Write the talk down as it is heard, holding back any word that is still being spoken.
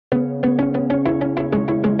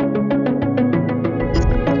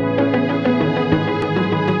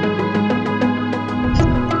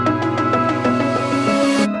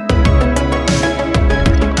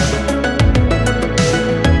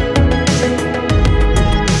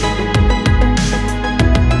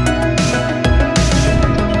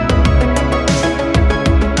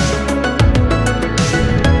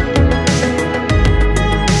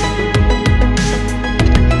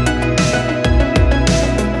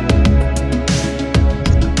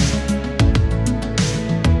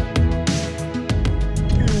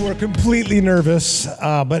completely nervous,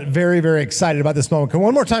 but very, very excited about this moment.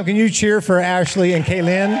 One more time, can you cheer for Ashley and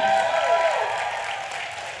Kaylin?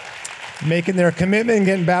 Making their commitment and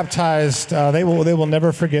getting baptized. They will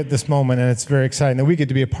never forget this moment, and it's very exciting that we get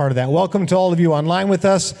to be a part of that. Welcome to all of you online with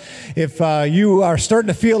us. If you are starting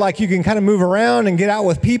to feel like you can kind of move around and get out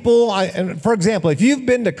with people, and for example, if you've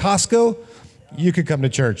been to Costco, you could come to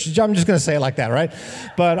church. I'm just going to say it like that, right?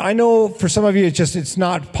 But I know for some of you, it's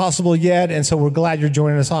not possible yet, and so we're glad you're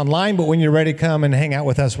joining us online. But when you're ready, come and hang out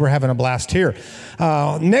with us. We're having a blast here.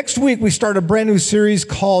 Next week, we start a brand new series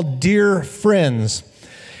called Dear Friends.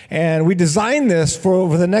 And we designed this for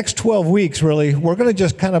over the next 12 weeks, really. We're going to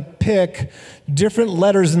just kind of pick different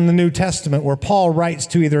letters in the New Testament where Paul writes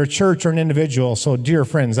to either a church or an individual. So, dear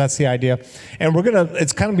friends, that's the idea. And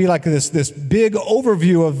it's kind of be like this big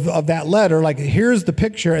overview of that letter. Like, here's the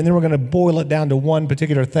picture, and then we're going to boil it down to one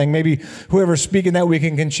particular thing. Maybe whoever's speaking that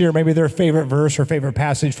weekend can share maybe their favorite verse or favorite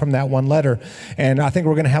passage from that one letter. And I think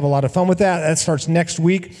we're going to have a lot of fun with that. That starts next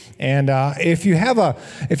week. And if you have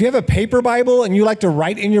a paper Bible and you like to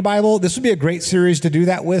write in your Bible, this would be a great series to do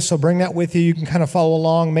that with. So bring that with you. You can kind of follow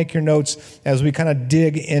along, make your notes as we kind of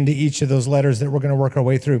dig into each of those letters that we're going to work our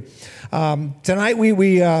way through. Tonight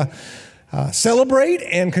we celebrate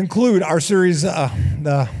and conclude our series,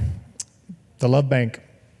 the Love Bank.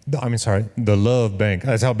 The Love Bank.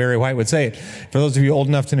 That's how Barry White would say it. For those of you old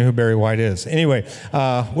enough to know who Barry White is. Anyway,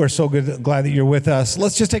 we're so glad that you're with us.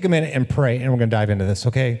 Let's just take a minute and pray, and we're going to dive into this,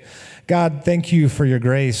 okay? God, thank you for your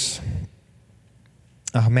grace.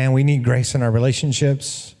 Oh, man, we need grace in our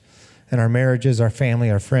relationships, in our marriages, our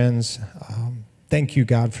family, our friends. Thank you,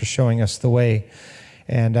 God, for showing us the way.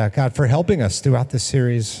 And God, for helping us throughout this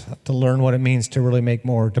series to learn what it means to really make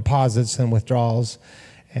more deposits and withdrawals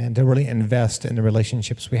and to really invest in the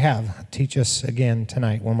relationships we have. Teach us again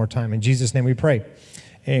tonight, one more time. In Jesus' name we pray.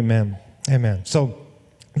 Amen. Amen. So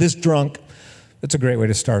this drunk, that's a great way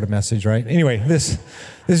to start a message, right? Anyway, this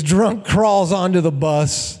drunk crawls onto the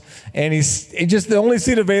bus. And the only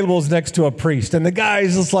seat available is next to a priest. And the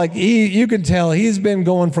guy's just like, you can tell he's been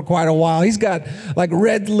going for quite a while. He's got like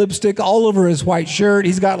red lipstick all over his white shirt.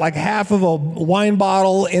 He's got like half of a wine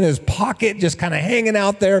bottle in his pocket, just kind of hanging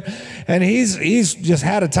out there. And he's just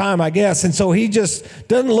had a time, I guess. And so he just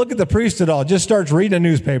doesn't look at the priest at all, just starts reading a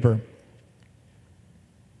newspaper.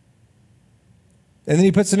 And then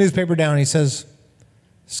he puts the newspaper down and he says,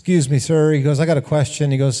 "Excuse me, sir." He goes, "I got a question."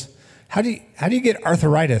 He goes, How do you get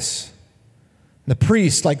arthritis? The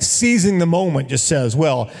priest, like seizing the moment, just says,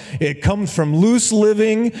 "Well, it comes from loose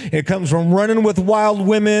living. It comes from running with wild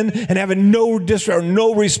women and having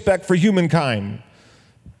no respect for humankind."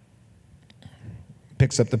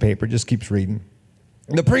 Picks up the paper, just keeps reading.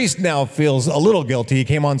 The priest now feels a little guilty. He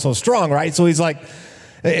came on so strong, right? So he's like,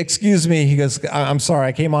 "Excuse me." He goes, "I'm sorry,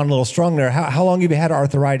 I came on a little strong there. How long have you had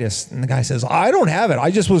arthritis?" And the guy says, "I don't have it.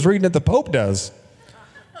 I just was reading that the Pope does."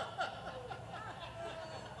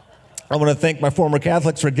 I want to thank my former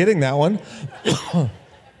Catholics for getting that one.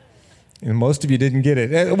 And most of you didn't get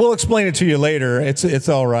it. We'll explain it to you later. It's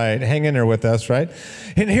all right. Hang in there with us, right?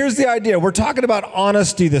 And here's the idea. We're talking about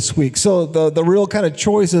honesty this week. So the real kind of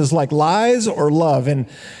choice is like lies or love. And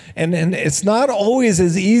it's not always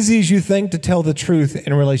as easy as you think to tell the truth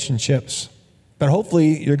in relationships. But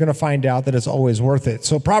hopefully you're going to find out that it's always worth it.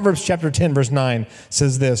 So Proverbs chapter 10, verse 9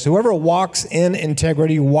 says this: "Whoever walks in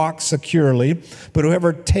integrity walks securely, but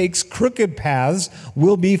whoever takes crooked paths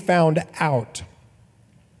will be found out."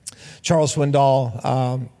 Charles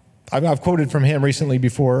Swindoll, I've quoted from him recently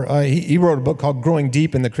before. He wrote a book called Growing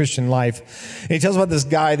Deep in the Christian Life. And he tells about this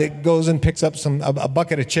guy that goes and picks up a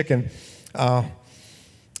bucket of chicken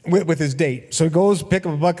with his date. So he goes pick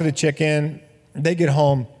up a bucket of chicken. They get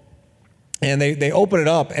home. And they open it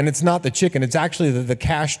up, and it's not the chicken. It's actually the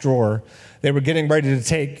cash drawer they were getting ready to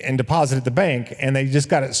take and deposit at the bank, and they just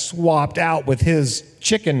got it swapped out with his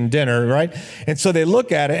chicken dinner, right? And so they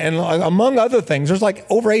look at it, and among other things, there's like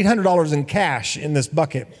over $800 in cash in this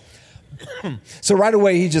bucket. So right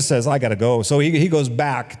away, he just says, "I got to go." So he goes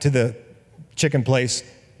back to the chicken place,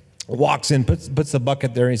 walks in, puts the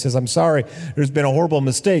bucket there, and he says, "I'm sorry, there's been a horrible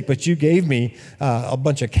mistake, but you gave me a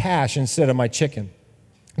bunch of cash instead of my chicken."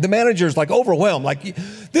 The manager's like overwhelmed, like,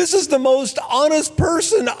 "This is the most honest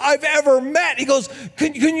person I've ever met." He goes,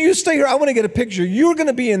 can you stay here? I want to get a picture. You're going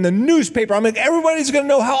to be in the newspaper. I mean, everybody's going to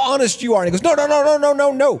know how honest you are. And he goes,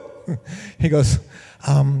 No. He goes,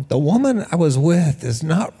 "The woman I was with is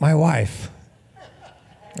not my wife."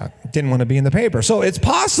 I didn't want to be in the paper. So it's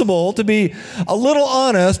possible to be a little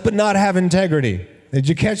honest but not have integrity. Did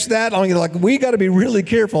you catch that? We got to be really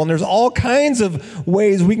careful, and there's all kinds of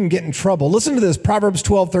ways we can get in trouble. Listen to this, Proverbs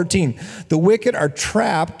 12:13. "The wicked are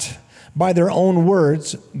trapped by their own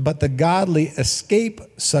words, but the godly escape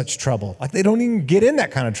such trouble. Like they don't even get in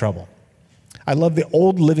that kind of trouble. I love the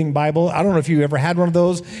old Living Bible. I don't know if you ever had one of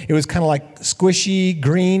those. It was kind of like squishy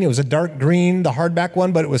green. It was a dark green, the hardback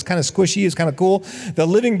one, but it was kind of squishy. It's kind of cool. The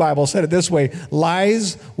Living Bible said it this way: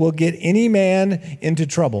 lies will get any man into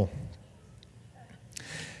trouble.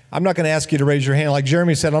 I'm not going to ask you to raise your hand. Like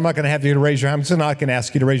Jeremy said, I'm not going to have you to raise your hand. I'm just not going to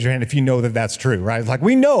ask you to raise your hand if you know that that's true, right? Like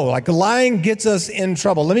we know, like lying gets us in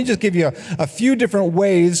trouble. Let me just give you a few different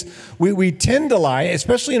ways we tend to lie,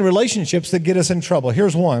 especially in relationships, that get us in trouble.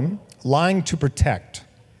 Here's one: lying to protect.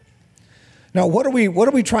 Now, what are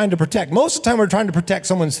we trying to protect? Most of the time, we're trying to protect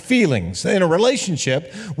someone's feelings. In a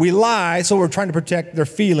relationship, we lie, so we're trying to protect their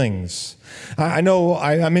feelings. I know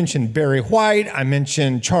I mentioned Barry White. I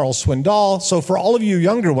mentioned Charles Swindoll. So for all of you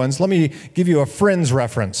younger ones, let me give you a Friends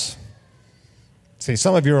reference. See,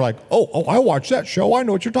 some of you are like, oh, I watched that show. I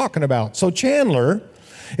know what you're talking about. So Chandler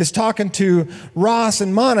is talking to Ross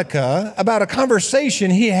and Monica about a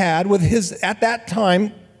conversation he had with his, at that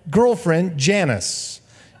time, girlfriend, Janice.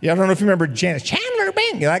 Yeah, I don't know if you remember Janice. Chandler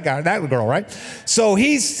Bing, that guy, that girl, right? So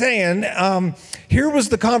he's saying, here was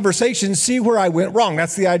the conversation, see where I went wrong.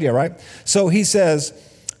 That's the idea, right? So he says,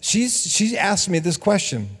 she asked me this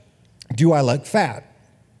question: do I look fat?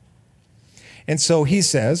 And so he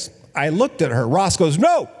says, I looked at her. Ross goes,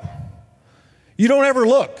 no, you don't ever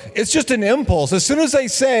look. It's just an impulse. As soon as they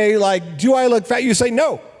say, like, do I look fat? You say,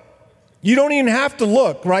 no. You don't even have to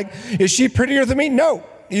look, right? Is she prettier than me? No.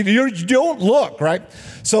 You don't look, right?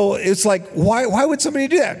 So it's like, why would somebody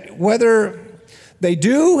do that? Whether they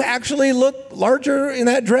do actually look larger in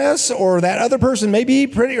that dress or that other person may be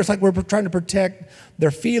prettier, it's like we're trying to protect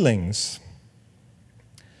their feelings.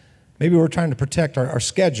 Maybe we're trying to protect our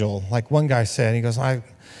schedule. Like one guy said, he goes, I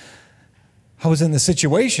was in this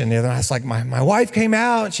situation the other night. It's like my wife came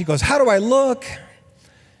out and she goes, how do I look?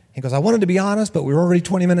 He goes, I wanted to be honest, but we were already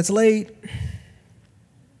 20 minutes late.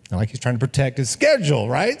 Like he's trying to protect his schedule,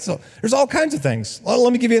 right? So there's all kinds of things. Well,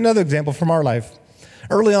 let me give you another example from our life.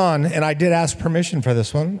 Early on, and I did ask permission for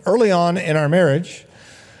this one, early on in our marriage,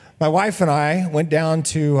 my wife and I went down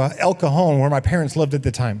to El Cajon, where my parents lived at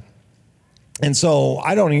the time. And so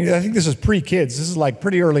I think this is pre-kids. This is like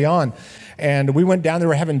pretty early on. And we went down there,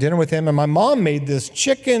 we were having dinner with him, and my mom made this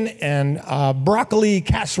chicken and broccoli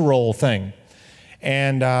casserole thing.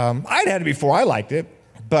 And I'd had it before, I liked it.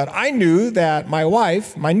 But I knew that my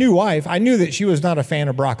new wife, I knew that she was not a fan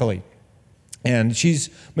of broccoli. And she's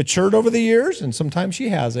matured over the years, and sometimes she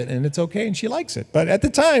has it, and it's okay, and she likes it. But at the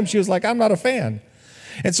time, she was like, I'm not a fan.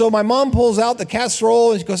 And so my mom pulls out the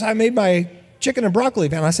casserole, and she goes, I made my chicken and broccoli.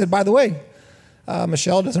 And I said, by the way,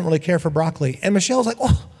 Michelle doesn't really care for broccoli. And Michelle's like,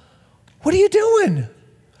 oh, what are you doing?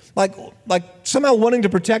 Like somehow wanting to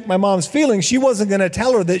protect my mom's feelings, she wasn't going to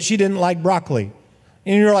tell her that she didn't like broccoli.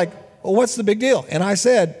 And you're like, well, what's the big deal? And I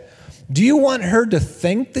said, do you want her to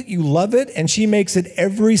think that you love it and she makes it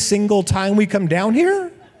every single time we come down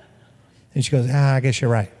here? And she goes, I guess you're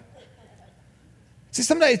right. See,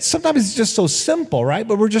 sometimes it's just so simple, right?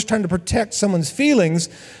 But we're just trying to protect someone's feelings,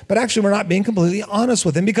 but actually we're not being completely honest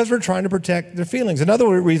with them because we're trying to protect their feelings. Another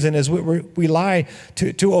reason is we lie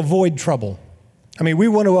to avoid trouble. I mean, we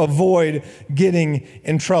want to avoid getting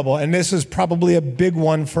in trouble. And this is probably a big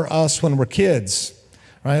one for us when we're kids.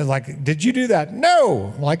 Right? Like, did you do that?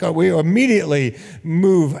 No. Like, we immediately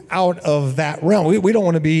move out of that realm. We don't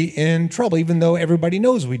want to be in trouble, even though everybody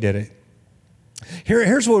knows we did it.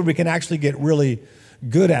 Here's where we can actually get really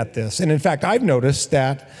good at this. And in fact, I've noticed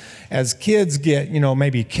that as kids get,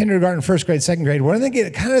 maybe kindergarten, first grade, second grade, when they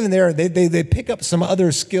get kind of in there, they pick up some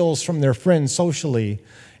other skills from their friends socially,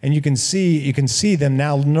 and you can see them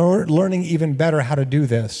now learning even better how to do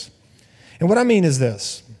this. And what I mean is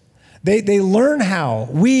this. We learn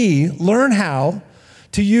how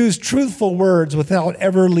to use truthful words without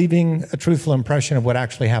ever leaving a truthful impression of what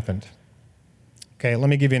actually happened. Okay, let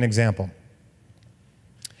me give you an example.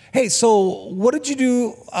 Hey, so what did you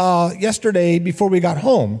do yesterday before we got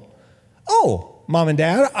home? Oh, Mom and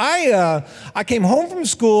Dad, I came home from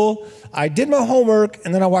school, I did my homework,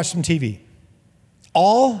 and then I watched some TV.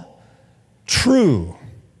 All true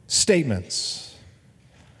statements.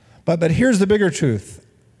 But here's the bigger truth.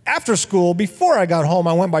 After school, before I got home,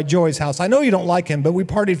 I went by Joey's house. I know you don't like him, but we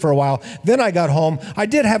partied for a while. Then I got home. I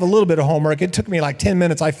did have a little bit of homework. It took me like 10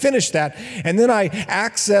 minutes. I finished that. And then I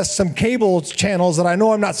accessed some cable channels that I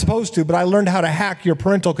know I'm not supposed to, but I learned how to hack your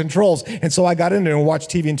parental controls. And so I got in there and watched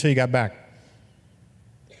TV until you got back.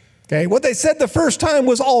 Okay, what they said the first time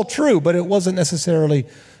was all true, but it wasn't necessarily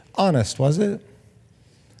honest, was it?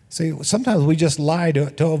 See, sometimes we just lie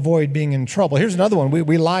to avoid being in trouble. Here's another one.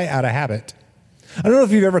 We lie out of habit. I don't know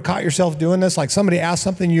if you've ever caught yourself doing this, like somebody asks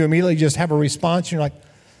something, you immediately just have a response, and you're like,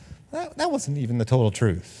 that wasn't even the total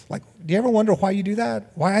truth. Like, do you ever wonder why you do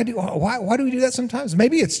that? Why do we do that sometimes?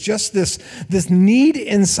 Maybe it's just this need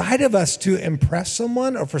inside of us to impress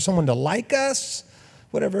someone or for someone to like us,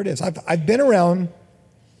 whatever it is. I've been around,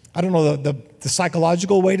 I don't know the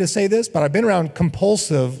psychological way to say this, but I've been around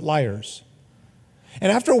compulsive liars. And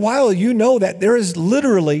after a while, you know that there is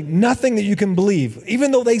literally nothing that you can believe,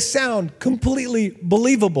 even though they sound completely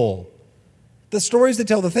believable. The stories they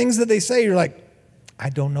tell, the things that they say, you're like, I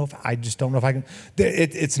just don't know if I can.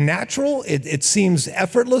 It's natural. It seems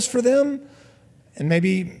effortless for them. And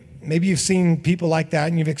maybe you've seen people like that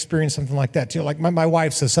and you've experienced something like that too. Like my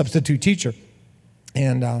wife's a substitute teacher,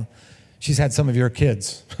 and she's had some of your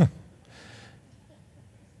kids.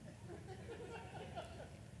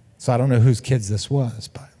 So I don't know whose kids this was,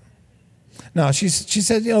 but no, she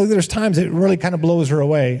said, there's times it really kind of blows her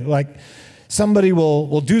away. Like somebody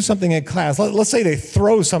will do something in class. Let's say they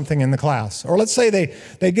throw something in the class, or let's say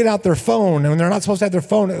they get out their phone, and when they're not supposed to have their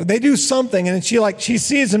phone, they do something, and she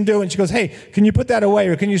sees them do it, and she goes, hey, can you put that away,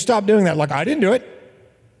 or can you stop doing that? Like, I didn't do it.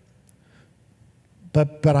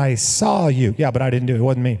 But I saw you. Yeah, but I didn't do it. It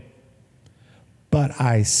wasn't me. But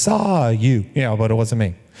I saw you. Yeah, but it wasn't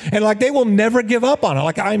me. And like they will never give up on it.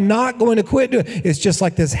 Like, I'm not going to quit doing it. It's just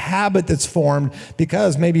like this habit that's formed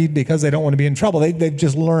because they don't want to be in trouble. They've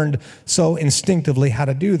just learned so instinctively how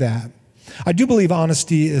to do that. I do believe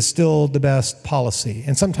honesty is still the best policy.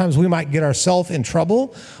 And sometimes we might get ourselves in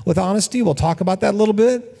trouble with honesty. We'll talk about that a little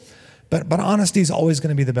bit. But honesty is always going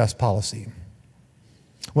to be the best policy.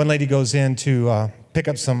 One lady goes in to pick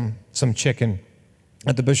up some chicken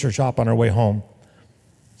at the butcher shop on her way home.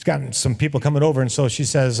 She's gotten some people coming over, and so she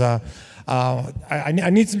says, I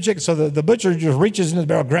need some chicken. So the butcher just reaches into the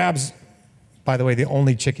barrel, grabs, by the way, the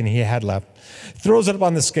only chicken he had left, throws it up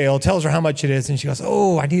on the scale, tells her how much it is, and she goes,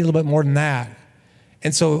 oh, I need a little bit more than that.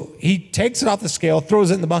 And so he takes it off the scale, throws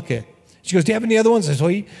it in the bucket. She goes, do you have any other ones? I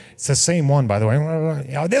said, it's the same one, by the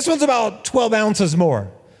way. This one's about 12 ounces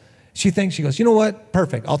more. She goes, you know what?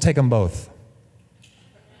 Perfect. I'll take them both.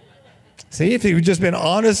 See, if he had just been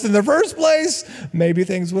honest in the first place, maybe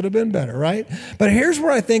things would have been better, right? But here's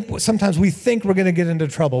where I think sometimes we think we're going to get into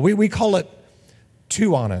trouble. We call it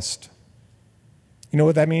too honest. You know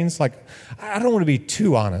what that means? Like, I don't want to be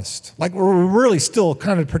too honest. Like, we really still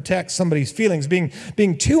kind of protect somebody's feelings.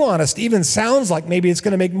 Being too honest even sounds like maybe it's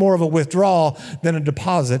going to make more of a withdrawal than a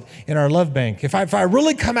deposit in our love bank. If I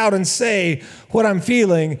really come out and say what I'm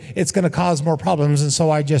feeling, it's going to cause more problems, and so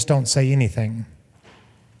I just don't say anything.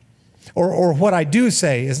 Or what I do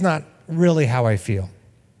say is not really how I feel.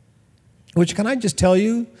 Which, can I just tell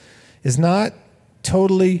you, is not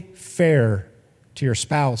totally fair to your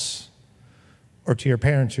spouse or to your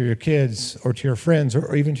parents or your kids or to your friends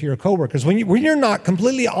or even to your coworkers. When you're not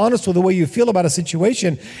completely honest with the way you feel about a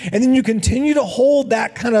situation, and then you continue to hold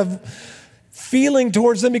that kind of feeling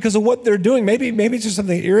towards them because of what they're doing. Maybe it's just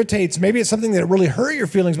something that irritates. Maybe it's something that really hurt your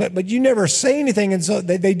feelings, but you never say anything, and so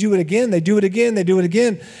they do it again, they do it again, they do it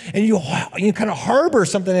again, and you kind of harbor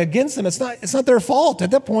something against them. It's not their fault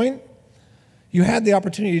at that point. You had the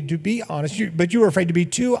opportunity to be honest, but you were afraid to be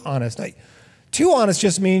too honest. Too honest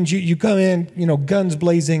just means you come in, guns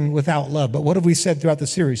blazing without love. But what have we said throughout the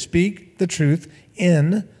series? Speak the truth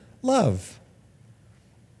in love.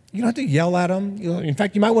 You don't have to yell at them. In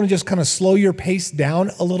fact, you might want to just kind of slow your pace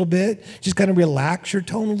down a little bit. Just kind of relax your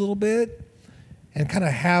tone a little bit and kind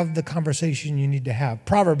of have the conversation you need to have.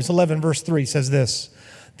 Proverbs 11, verse 3 says this: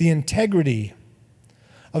 the integrity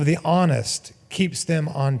of the honest keeps them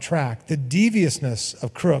on track. The deviousness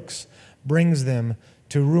of crooks brings them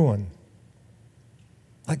to ruin.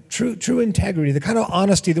 Like true integrity, the kind of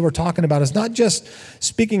honesty that we're talking about is not just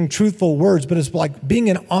speaking truthful words, but it's like being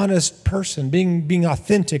an honest person, being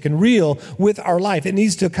authentic and real with our life. It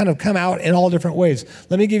needs to kind of come out in all different ways.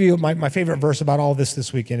 Let me give you my favorite verse about all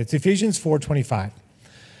this weekend. It's Ephesians 4:25.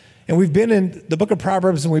 And we've been in the book of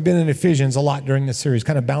Proverbs and we've been in Ephesians a lot during this series,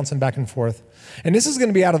 kind of bouncing back and forth. And this is going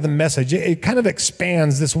to be out of the Message. It kind of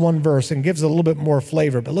expands this one verse and gives it a little bit more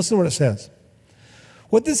flavor. But listen to what it says.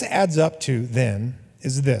 What this adds up to then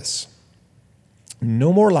is this: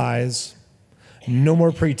 no more lies, no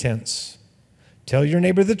more pretense. Tell your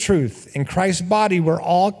neighbor the truth. In Christ's body, we're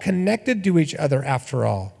all connected to each other after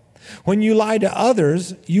all. When you lie to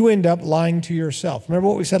others, you end up lying to yourself. Remember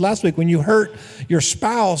what we said last week? When you hurt your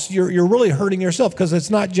spouse, you're really hurting yourself, because it's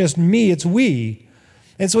not just me, it's we.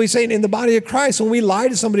 And so he's saying in the body of Christ, when we lie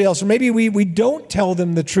to somebody else, or maybe we don't tell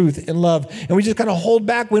them the truth in love, and we just kind of hold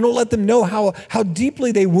back, we don't let them know how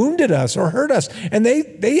deeply they wounded us or hurt us. And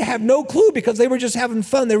they have no clue, because they were just having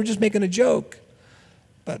fun. They were just making a joke.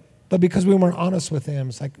 but because we weren't honest with them,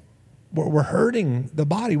 it's like we're hurting the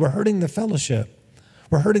body, we're hurting the fellowship,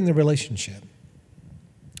 we're hurting the relationship.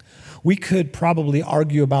 We could probably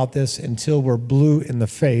argue about this until we're blue in the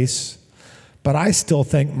face, but I still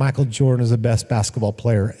think Michael Jordan is the best basketball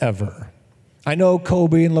player ever. I know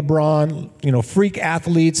Kobe and LeBron, freak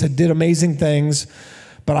athletes that did amazing things,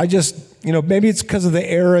 but I just, maybe it's because of the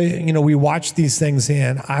era, we watched these things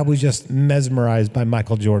in. I was just mesmerized by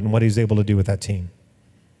Michael Jordan, what he was able to do with that team.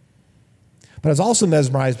 But I was also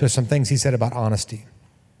mesmerized by some things he said about honesty.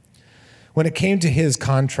 When it came to his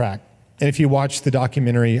contract, and if you watch the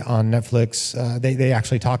documentary on Netflix, they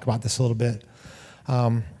actually talk about this a little bit.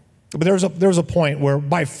 But there was a point where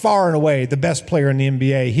by far and away, the best player in the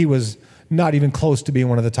NBA, he was not even close to being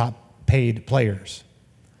one of the top paid players.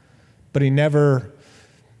 But he never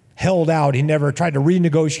held out. He never tried to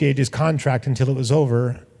renegotiate his contract until it was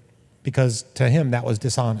over, because to him, that was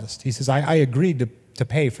dishonest. He says, I agreed to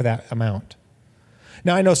pay for that amount.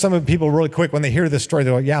 Now, I know some of the people really quick, when they hear this story,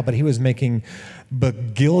 they're like, yeah, but he was making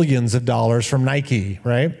bagillions of dollars from Nike,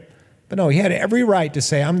 right? But no, he had every right to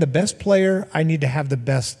say, I'm the best player, I need to have the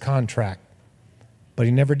best contract. But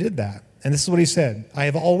he never did that. And this is what he said: I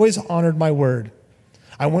have always honored my word.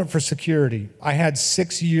 I went for security. I had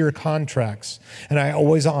 6-year contracts, and I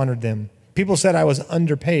always honored them. People said I was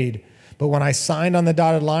underpaid, but when I signed on the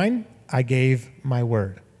dotted line, I gave my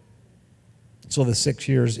word. So the 6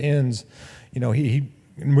 years ends, he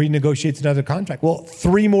renegotiates another contract. Well,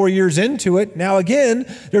 3 more years into it, now again,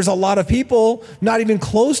 there's a lot of people not even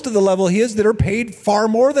close to the level he is that are paid far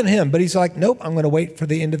more than him. But he's like, nope, I'm going to wait for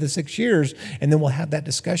the end of the 6 years, and then we'll have that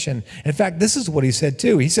discussion. In fact, this is what he said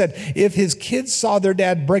too. He said, if his kids saw their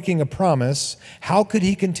dad breaking a promise, how could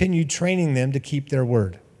he continue training them to keep their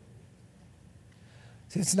word?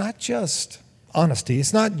 It's not just honesty.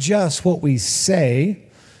 It's not just what we say.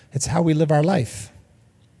 It's how we live our life.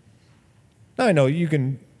 Now, I know you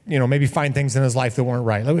can, maybe find things in his life that weren't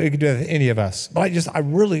right. We could do that with any of us. But I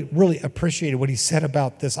really, really appreciated what he said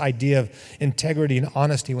about this idea of integrity and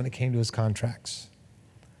honesty when it came to his contracts.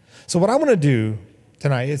 So what I want to do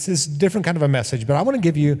tonight, it's this different kind of a message, but I want to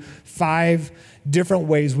give you 5 different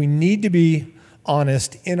ways we need to be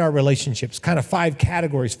honest in our relationships, kind of 5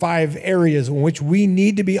 categories, 5 areas in which we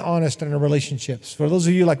need to be honest in our relationships. For those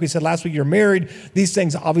of you, like we said last week, you're married, these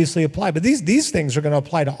things obviously apply, but these things are going to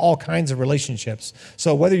apply to all kinds of relationships.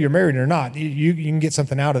 So whether you're married or not, you can get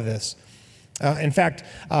something out of this. In fact,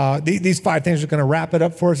 these 5 things are going to wrap it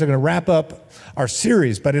up for us. They're going to wrap up our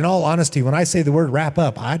series. But in all honesty, when I say the word wrap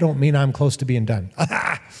up, I don't mean I'm close to being done.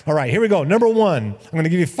 All right, here we go. Number 1, I'm going to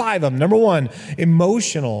give you 5 of them. Number 1,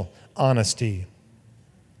 emotional honesty.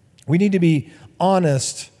 We need to be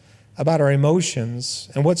honest about our emotions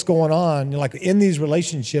and what's going on, like in these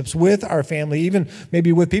relationships with our family, even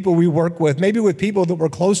maybe with people we work with, maybe with people that we're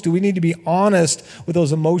close to. We need to be honest with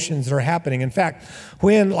those emotions that are happening. In fact,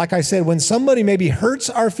 like I said, when somebody maybe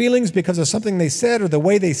hurts our feelings because of something they said or the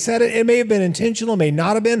way they said it, it may have been intentional, may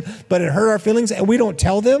not have been, but it hurt our feelings, and we don't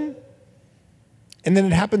tell them, and then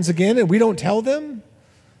it happens again and we don't tell them.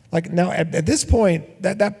 Like now at this point,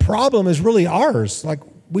 that problem is really ours. Like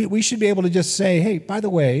we should be able to just say, hey, by the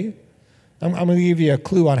way, I'm going to give you a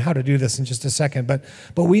clue on how to do this in just a second, but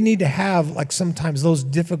we need to have like sometimes those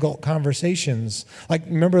difficult conversations. Like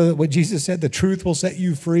remember what Jesus said, the truth will set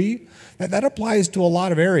you free? That applies to a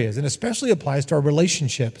lot of areas, and especially applies to our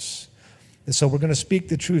relationships. And so we're going to speak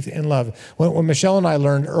the truth in love. When Michelle and I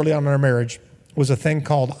learned early on in our marriage was a thing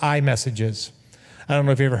called I messages. I don't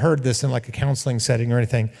know if you ever heard this in like a counseling setting or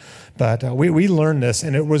anything, but we learned this,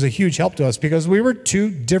 and it was a huge help to us because we were 2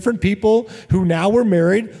 different people who now were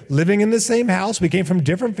married, living in the same house. We came from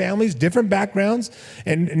different families, different backgrounds,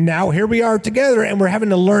 and now here we are together, and we're having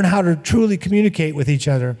to learn how to truly communicate with each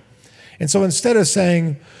other. And so instead of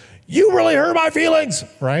saying, you really hurt my feelings,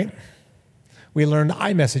 right? We learned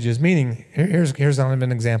I messages, meaning, here's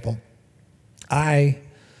an example. I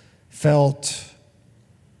felt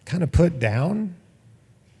kind of put down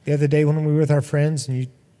the other day when we were with our friends, and you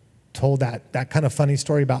told that kind of funny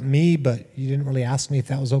story about me, but you didn't really ask me if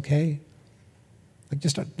that was okay. Like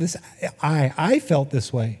just this, I felt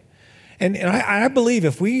this way, and I believe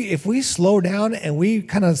if we slow down and we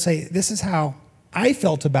kind of say, this is how I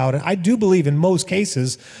felt about it, I do believe in most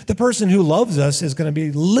cases the person who loves us is going to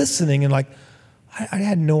be listening and like, I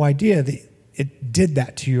had no idea that it did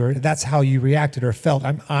that to you, or that's how you reacted or felt.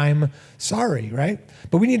 I'm sorry, right?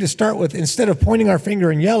 But we need to start with, instead of pointing our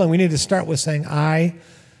finger and yelling, we need to start with saying,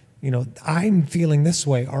 I'm feeling this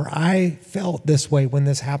way, or I felt this way when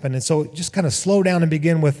this happened. And so just kind of slow down and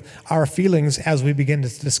begin with our feelings as we begin to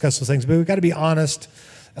discuss those things. But we've got to be honest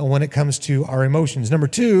when it comes to our emotions. Number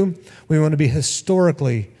 2, we want to be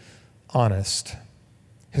historically honest,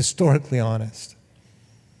 historically honest.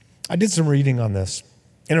 I did some reading on this,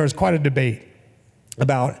 and there was quite a debate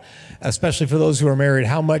about, especially for those who are married,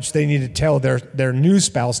 how much they need to tell their new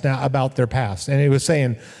spouse now about their past. And it was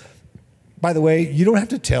saying, by the way, you don't have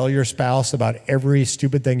to tell your spouse about every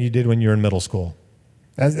stupid thing you did when you were in middle school.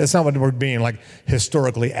 That's not what we're being like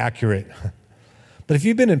historically accurate. But if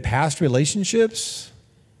you've been in past relationships,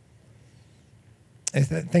 I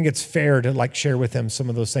think it's fair to like share with them some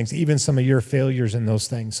of those things, even some of your failures in those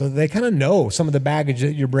things, so they kind of know some of the baggage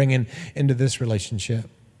that you're bringing into this relationship.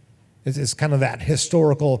 It's kind of that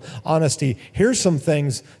historical honesty. Here's some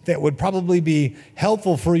things that would probably be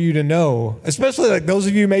helpful for you to know, especially like those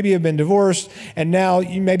of you maybe have been divorced and now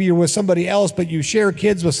maybe you're with somebody else, but you share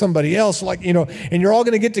kids with somebody else, like, and you're all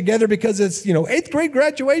going to get together because it's, 8th grade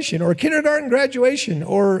graduation or kindergarten graduation,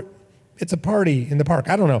 or it's a party in the park.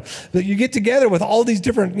 I don't know. But you get together with all these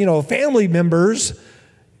different, family members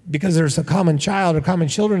because there's a common child or common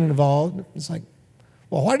children involved. It's like,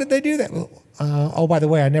 well, why did they do that? Well, oh, by the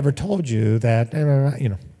way, I never told you that,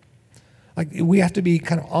 Like, we have to be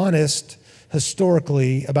kind of honest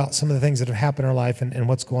historically about some of the things that have happened in our life and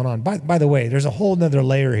what's going on. By the way, there's a whole nother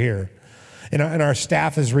layer here. And our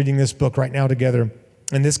staff is reading this book right now together,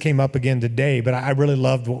 and this came up again today, but I really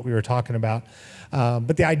loved what we were talking about.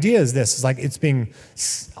 But the idea is this, is like it's being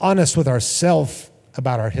honest with ourselves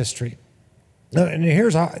about our history. And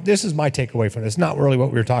this is my takeaway from this. Not really what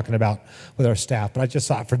we were talking about with our staff, but I just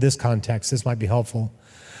thought for this context, this might be helpful.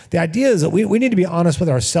 The idea is that we need to be honest with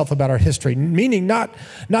ourselves about our history, meaning not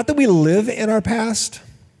that we live in our past,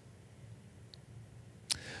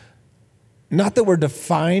 not that we're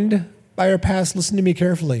defined by our past. Listen to me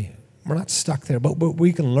carefully. We're not stuck there, but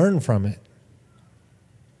we can learn from it.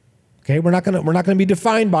 Okay, we're not gonna be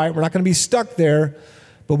defined by it. We're not gonna be stuck there.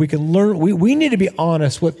 But we can learn, we need to be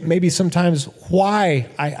honest with maybe sometimes why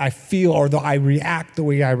I feel or I react the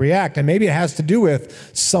way I react. And maybe it has to do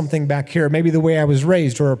with something back here, maybe the way I was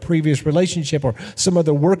raised or a previous relationship or some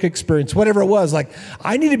other work experience, whatever it was. Like,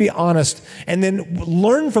 I need to be honest and then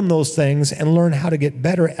learn from those things and learn how to get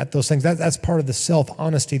better at those things. That's part of the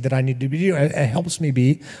self-honesty that I need to be doing. It helps me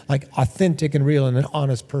be like authentic and real and an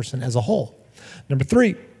honest person as a whole. Number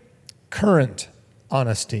 3, current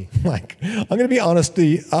honesty. Like, I'm going to be honest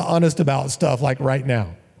about stuff like right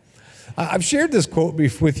now. I've shared this quote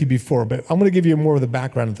with you before, but I'm going to give you more of the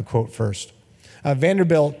background of the quote first.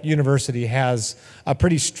 Vanderbilt University has a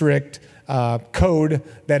pretty strict code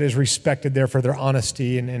that is respected there for their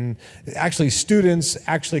honesty. And actually, students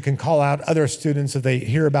actually can call out other students if they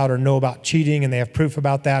hear about or know about cheating and they have proof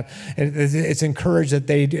about that. And it's encouraged that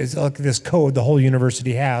it's like this code the whole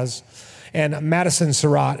university has. And Madison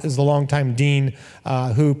Surratt is the longtime dean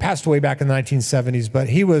who passed away back in the 1970s, but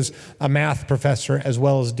he was a math professor as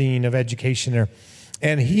well as dean of education there.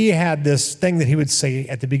 And he had this thing that he would say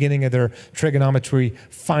at the beginning of their trigonometry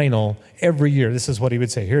final every year. This is what he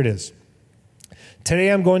would say. Here it is. Today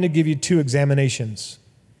I'm going to give you 2 examinations,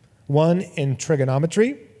 one in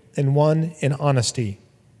trigonometry and one in honesty.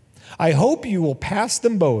 I hope you will pass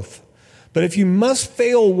them both, but if you must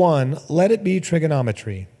fail one, let it be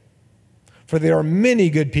trigonometry. For there are many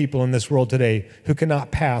good people in this world today who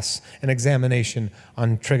cannot pass an examination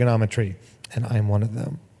on trigonometry, and I'm one of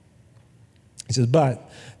them. He says,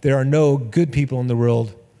 but there are no good people in the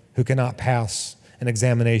world who cannot pass an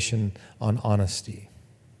examination on honesty.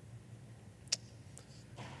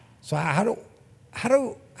 So how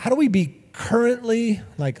do we be currently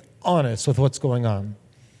like honest with what's going on?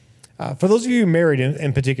 For those of you married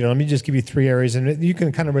in particular, let me just give you 3 areas, and you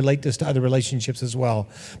can kind of relate this to other relationships as well.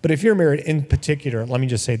 But if you're married in particular, let me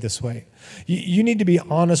just say it this way. You need to be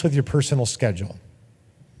honest with your personal schedule.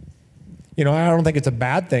 I don't think it's a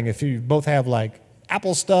bad thing if you both have like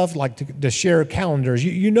Apple stuff, like to share calendars.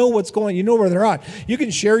 You know what's going on. You know where they're at. You can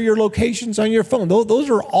share your locations on your phone. Those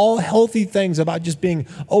are all healthy things about just being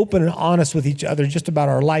open and honest with each other, just about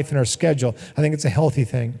our life and our schedule. I think it's a healthy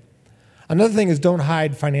thing. Another thing is don't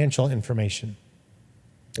hide financial information.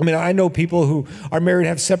 I mean, I know people who are married,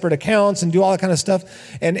 have separate accounts and do all that kind of stuff.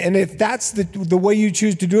 And if that's the way you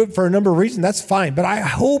choose to do it for a number of reasons, that's fine. But I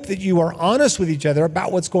hope that you are honest with each other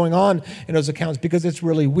about what's going on in those accounts, because it's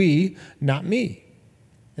really we, not me.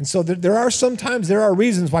 And so there are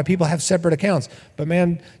reasons why people have separate accounts. But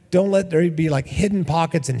man, don't let there be like hidden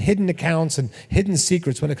pockets and hidden accounts and hidden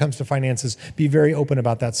secrets when it comes to finances. Be very open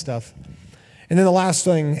about that stuff. And then the last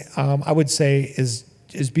thing I would say is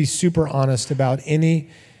be super honest about any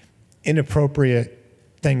inappropriate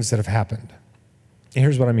things that have happened. And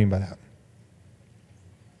here's what I mean by that.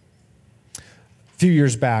 A few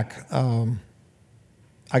years back, I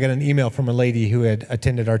got an email from a lady who had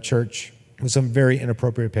attended our church with some very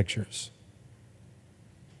inappropriate pictures.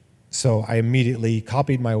 So I immediately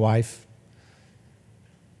copied my wife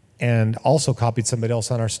and also copied somebody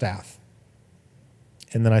else on our staff.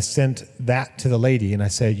 And then I sent that to the lady, and I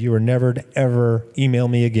said, you are never to ever email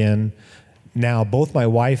me again. Now, both my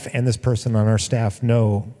wife and this person on our staff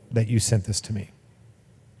know that you sent this to me.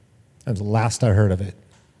 That was the last I heard of it.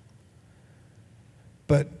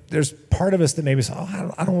 But there's part of us that maybe says,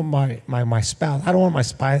 oh, I don't want my spouse, I don't want my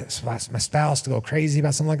spouse to go crazy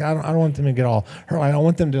about something like that. I don't want them to get all hurt. I don't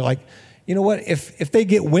want them to you know what? If they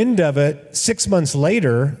get wind of it 6 months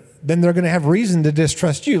later, then they're going to have reason to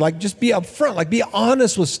distrust you. Just be upfront, be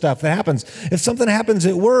honest with stuff that happens. If something happens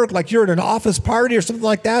at work, like you're at an office party or something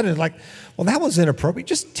like that, and it's well, that was inappropriate,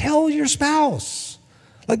 just tell your spouse.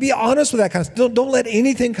 Be honest with that kind of stuff. Don't let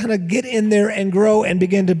anything kind of get in there and grow and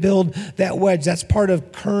begin to build that wedge. That's part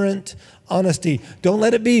of current honesty. Don't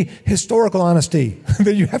let it be historical honesty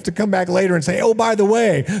that you have to come back later and say, oh, by the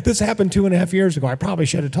way, this happened 2.5 years ago. I probably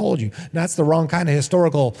should have told you. And that's the wrong kind of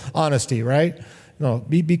historical honesty, right? No,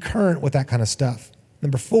 be current with that kind of stuff.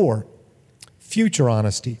 Number 4, future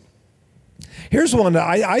honesty. Here's one that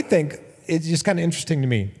I think is just kind of interesting to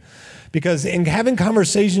me, because in having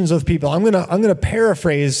conversations with people, I'm gonna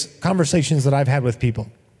paraphrase conversations that I've had with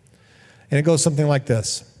people, and it goes something like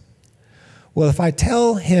this. Well, if I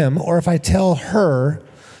tell him or if I tell her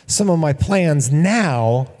some of my plans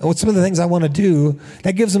now, and what some of the things I want to do,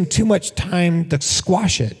 that gives them too much time to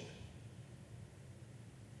squash it.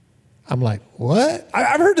 I'm like, what?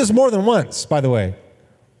 I've heard this more than once, by the way.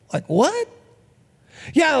 What?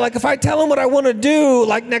 Yeah, if I tell them what I want to do,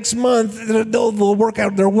 next month, they'll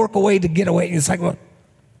work away to get away. It's what?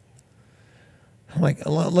 I'm like,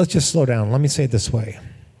 let's just slow down. Let me say it this way.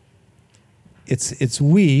 It's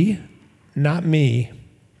we, not me.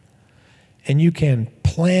 And you can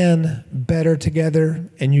plan better together,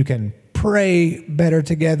 and you can pray better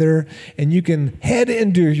together, and you can head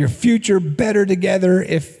into your future better together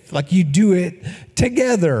if you do it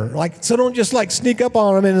together. So don't just sneak up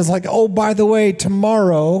on them and it's oh, by the way,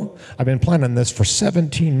 tomorrow, I've been planning this for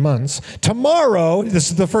 17 months. Tomorrow,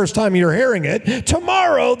 this is the first time you're hearing it.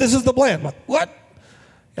 Tomorrow, this is the plan. What?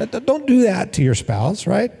 Don't do that to your spouse,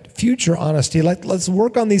 right? Future honesty. Let's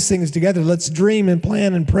work on these things together. Let's dream and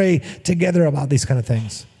plan and pray together about these kind of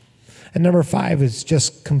things. And number 5 is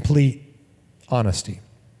just complete honesty.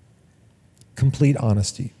 Complete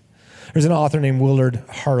honesty. There's an author named Willard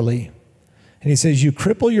Harley, and he says, you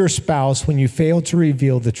cripple your spouse when you fail to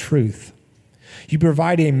reveal the truth. You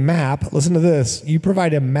provide a map, listen to this, you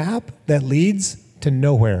provide a map that leads to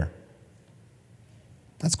nowhere.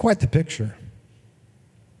 That's quite the picture.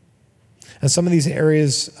 And some of these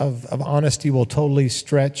areas of honesty will totally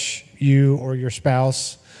stretch you or your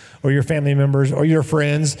spouse or your family members or your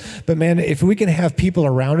friends. But man, if we can have people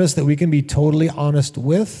around us that we can be totally honest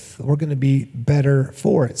with, we're going to be better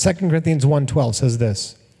for it. 2 Corinthians 1:12 says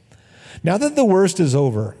this. Now that the worst is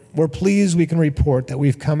over, we're pleased we can report that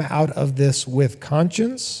we've come out of this with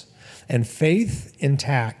conscience and faith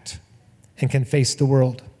intact and can face the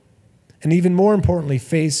world. And even more importantly,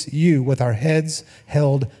 face you with our heads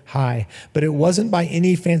held high. But it wasn't by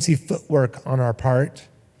any fancy footwork on our part.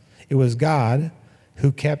 It was God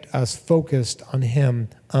who kept us focused on him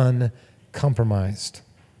uncompromised.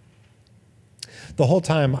 The whole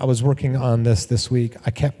time I was working on this week,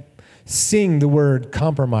 I kept seeing the word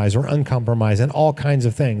compromise or uncompromised and all kinds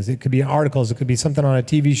of things. It could be in articles, it could be something on a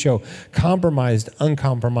TV show, compromised,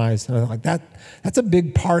 uncompromised. And I was like, that's a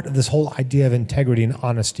big part of this whole idea of integrity and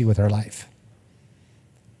honesty with our life.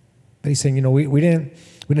 But he's saying, we didn't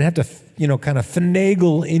have to, kind of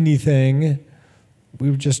finagle anything.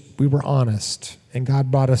 We were honest, and God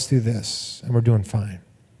brought us through this, and we're doing fine.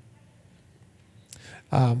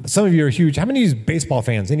 Some of you are huge. How many of you are baseball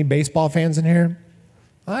fans? Any baseball fans in here?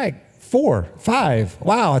 All right, 4, 5.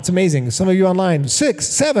 Wow, that's amazing. Some of you online, 6,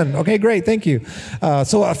 7. Okay, great, thank you.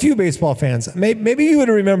 So a few baseball fans. Maybe you would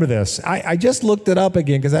remember this. I just looked it up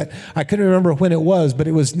again because I couldn't remember when it was, but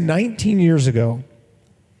it was 19 years ago.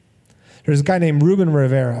 There's a guy named Ruben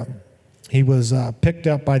Rivera. He was picked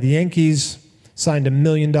up by the Yankees, signed $1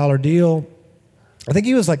 million deal. I think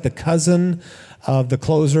he was the cousin of the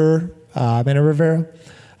closer, Manny Rivera.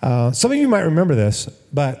 Some of you might remember this,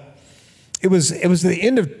 but it was the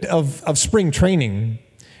end of spring training,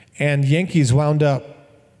 and Yankees wound up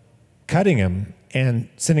cutting him and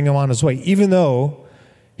sending him on his way, even though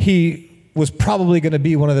he was probably going to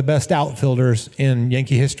be one of the best outfielders in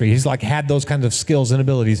Yankee history. He's had those kinds of skills and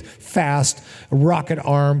abilities. Fast, rocket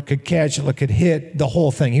arm, could catch, could hit, the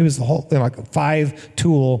whole thing. He was the whole thing, a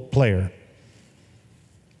 5-tool player.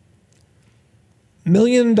 $1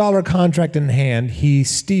 million contract in hand, he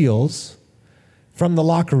steals from the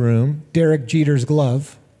locker room Derek Jeter's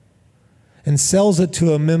glove and sells it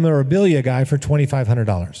to a memorabilia guy for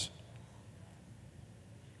 $2,500.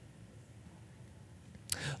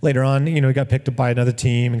 Later on, he got picked up by another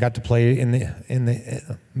team and got to play in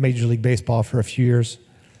the Major League Baseball for a few years.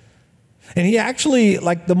 And he actually,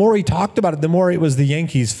 the more he talked about it, the more it was the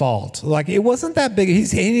Yankees' fault. It wasn't that big.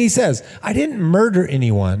 He says, I didn't murder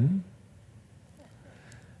anyone.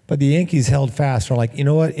 But the Yankees held fast. They're like, you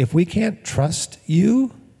know what? If we can't trust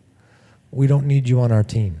you, we don't need you on our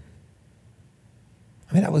team.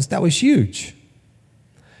 I mean, that was huge.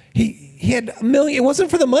 He had $1 million. It wasn't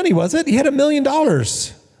for the money, was it? He had $1 million.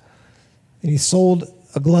 And he sold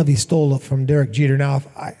a glove he stole from Derek Jeter. Now,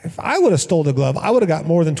 if I would have stole the glove, I would have got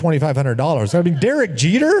more than $2,500. I mean, Derek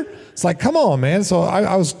Jeter? It's like, come on, man. So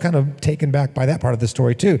I was kind of taken back by that part of the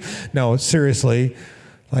story, too. No, seriously,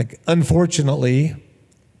 unfortunately,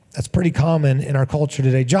 that's pretty common in our culture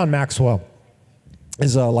today. John Maxwell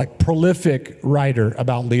is a prolific writer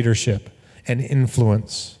about leadership and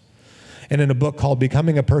influence. And in a book called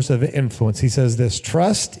Becoming a Person of Influence, he says this: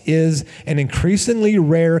 trust is an increasingly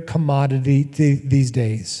rare commodity these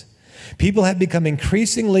days. People have become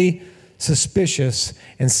increasingly suspicious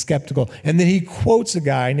and skeptical. And then he quotes a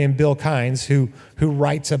guy named Bill Kynes who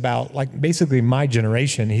writes about basically my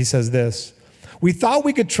generation. He says this: we thought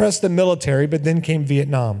we could trust the military, but then came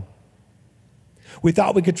Vietnam. We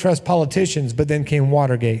thought we could trust politicians, but then came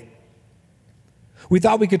Watergate. We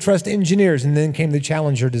thought we could trust engineers, and then came the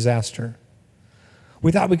Challenger disaster.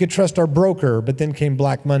 We thought we could trust our broker, but then came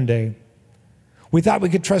Black Monday. We thought we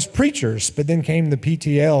could trust preachers, but then came the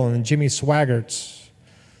PTL and Jimmy Swaggarts.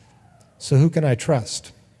 So who can I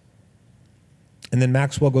trust? And then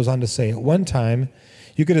Maxwell goes on to say, at one time,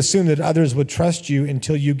 you could assume that others would trust you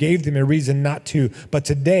until you gave them a reason not to. But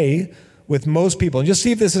today, with most people, and just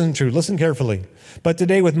see if this isn't true, listen carefully. But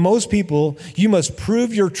today, with most people, you must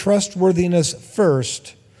prove your trustworthiness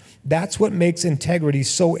first. That's what makes integrity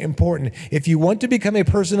so important. If you want to become a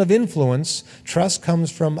person of influence, trust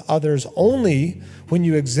comes from others only when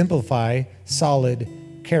you exemplify solid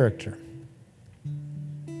character.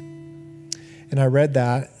 And I read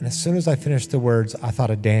that, and as soon as I finished the words, I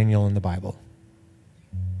thought of Daniel in the Bible.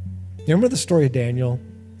 You remember the story of Daniel?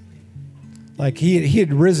 He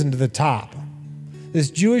had risen to the top. This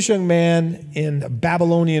Jewish young man in a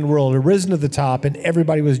Babylonian world had risen to the top, and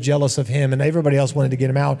everybody was jealous of him, and everybody else wanted to get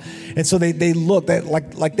him out. And so they looked at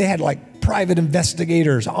they had private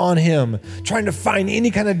investigators on him, trying to find any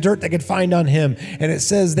kind of dirt they could find on him. And it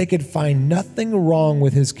says they could find nothing wrong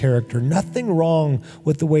with his character, nothing wrong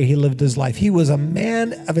with the way he lived his life. He was a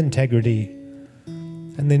man of integrity.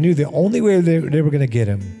 And they knew the only way they were going to get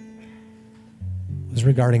him was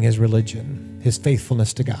regarding his religion, his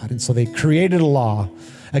faithfulness to God. And so they created a law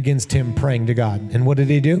against him praying to God. And what did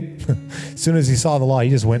he do? As soon as he saw the law, he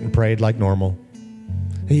just went and prayed like normal.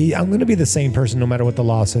 I'm going to be the same person no matter what the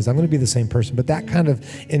law says. I'm going to be the same person. But that kind of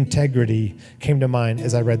integrity came to mind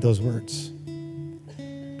as I read those words.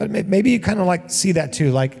 But maybe you kind of see that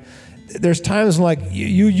too. There's times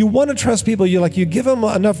you want to trust people. You give them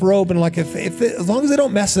enough rope, and as long as they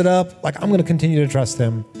don't mess it up, I'm going to continue to trust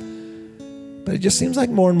them. But it just seems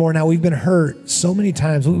like more and more now we've been hurt so many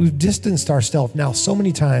times. We've distanced ourselves now so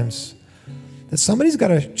many times that somebody's got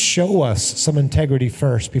to show us some integrity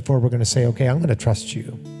first before we're going to say, okay, I'm going to trust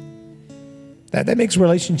you. That makes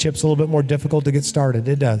relationships a little bit more difficult to get started.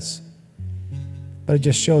 It does. But it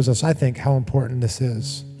just shows us, I think, how important this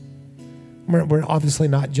is. We're obviously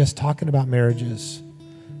not just talking about marriages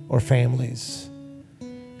or families.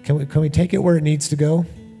 Can we take it where it needs to go?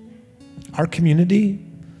 Our community,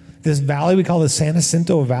 this valley we call the San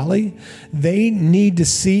Jacinto Valley, they need to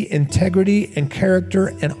see integrity and character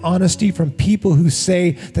and honesty from people who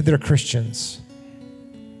say that they're Christians.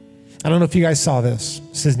 I don't know if you guys saw this.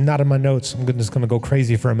 This is not in my notes. I'm just going to go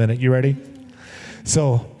crazy for a minute. You ready?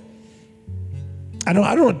 So I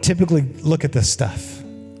don't typically look at this stuff,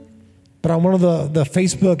 but on one of the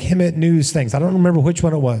Facebook Himmet News things, I don't remember which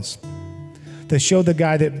one it was, they showed the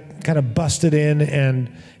guy that kind of busted in and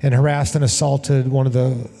harassed and assaulted one of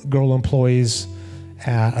the girl employees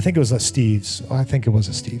at, I think it was a Steve's.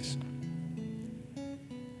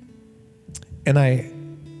 And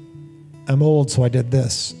I'm old, so I did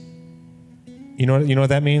this. You know what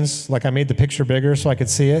that means? I made the picture bigger so I could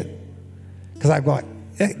see it. Because I thought,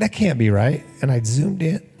 that can't be right. And I zoomed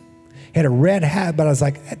in. He had a red hat, but I was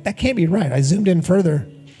like, that can't be right. I zoomed in further.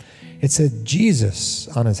 It said Jesus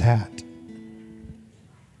on his hat.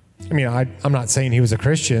 I mean, I'm not saying he was a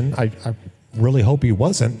Christian. I really hope he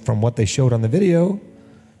wasn't from what they showed on the video.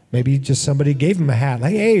 Maybe just somebody gave him a hat.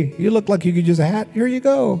 Like, hey, you look like you could use a hat. Here you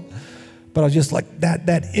go. But I was just like,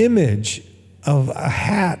 that image of a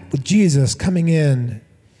hat with Jesus coming in,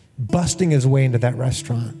 busting his way into that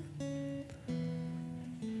restaurant.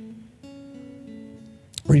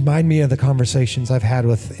 Remind me of the conversations I've had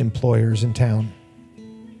with employers in town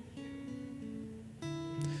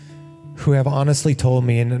who have honestly told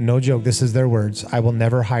me, and no joke, this is their words, I will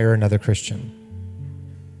never hire another Christian.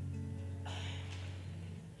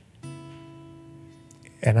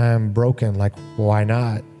 And I'm broken, like, why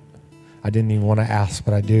not? I didn't even want to ask,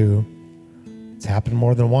 but I do. It's happened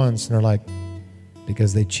more than once. And they're like,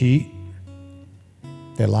 because they cheat,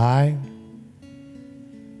 they lie,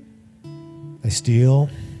 they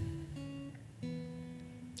steal.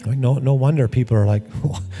 Like, no wonder people are like,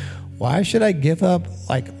 why should I give up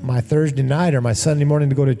like my Thursday night or my Sunday morning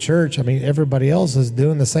to go to church? I mean, everybody else is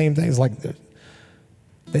doing the same things. Like,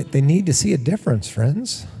 they need to see a difference,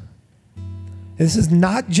 friends. This is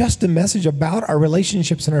not just a message about our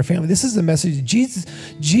relationships and our family. This is a message.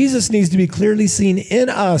 Jesus needs to be clearly seen in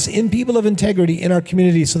us, in people of integrity, in our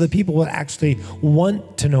community, so that people will actually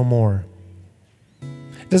want to know more.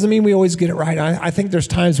 Doesn't mean we always get it right. I think there's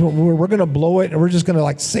times when we're going to blow it and we're just going to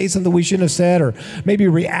like say something we shouldn't have said or maybe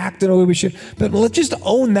react in a way we should. But let's just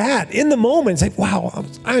own that in the moment. It's like, wow,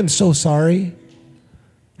 I am so sorry.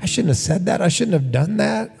 I shouldn't have said that. I shouldn't have done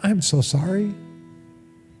that. I'm so sorry.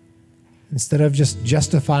 Instead of just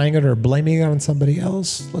justifying it or blaming it on somebody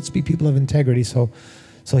else, let's be people of integrity so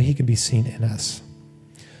he can be seen in us.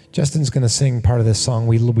 Justin's going to sing part of this song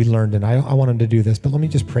we learned, and I want him to do this, but let me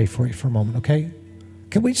just pray for you for a moment, okay?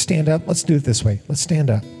 Can we stand up? Let's do it this way. Let's stand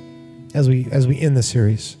up as we end the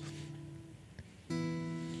series.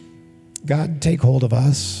 God, take hold of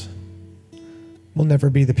us. We'll never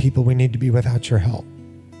be the people we need to be without your help.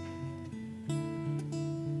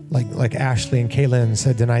 Like Ashley and Kaylin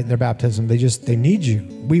said tonight in their baptism, they need you.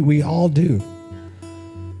 We all do.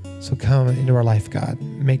 So come into our life, God.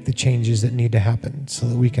 Make the changes that need to happen so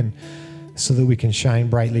that we can shine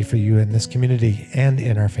brightly for you in this community and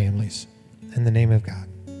in our families. In the name of God.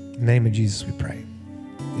 In the name of Jesus we pray.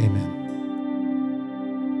 Amen.